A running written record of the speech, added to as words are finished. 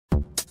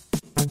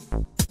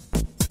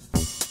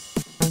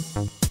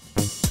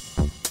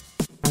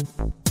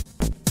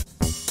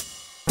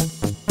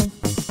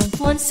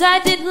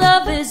One-sided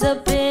love is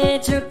a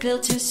bitter pill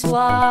to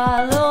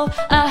swallow,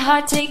 a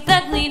heartache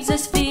that leaves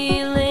us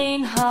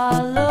feeling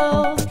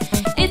hollow.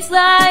 It's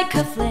like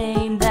a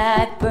flame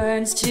that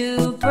burns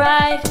too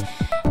bright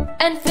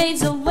and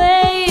fades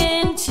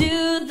away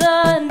into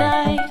the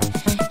night.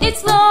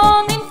 It's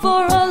longing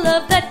for a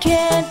love that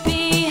can't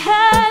be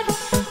had,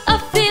 a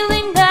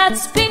feeling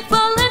that's painful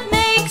and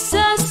makes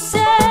us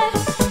sad.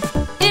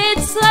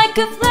 It's like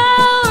a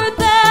flower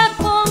that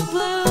won't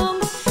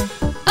bloom,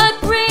 a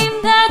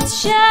dream that's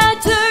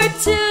shattered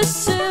too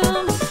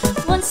soon.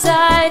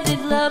 One-sided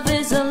love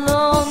is a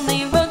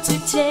lonely road to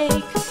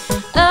take,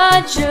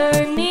 a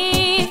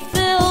journey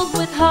filled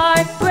with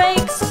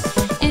heartbreaks.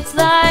 It's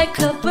like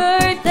a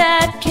bird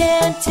that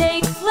can't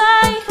take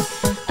flight,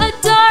 a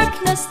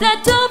darkness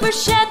that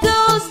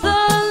overshadows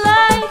the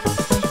light.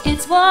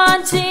 It's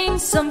wanting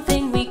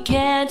something we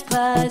can't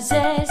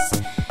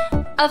possess,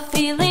 a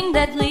feeling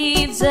that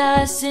leaves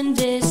us in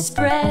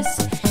distress.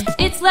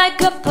 It's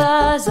like a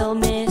puzzle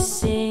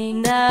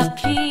missing a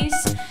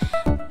piece,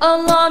 a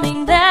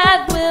longing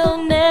that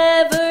will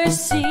never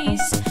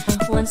cease.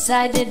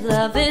 One-sided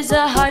love is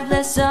a hard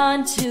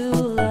lesson to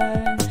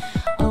learn,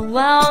 a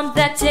wound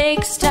that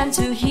takes time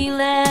to heal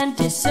and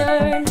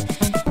discern.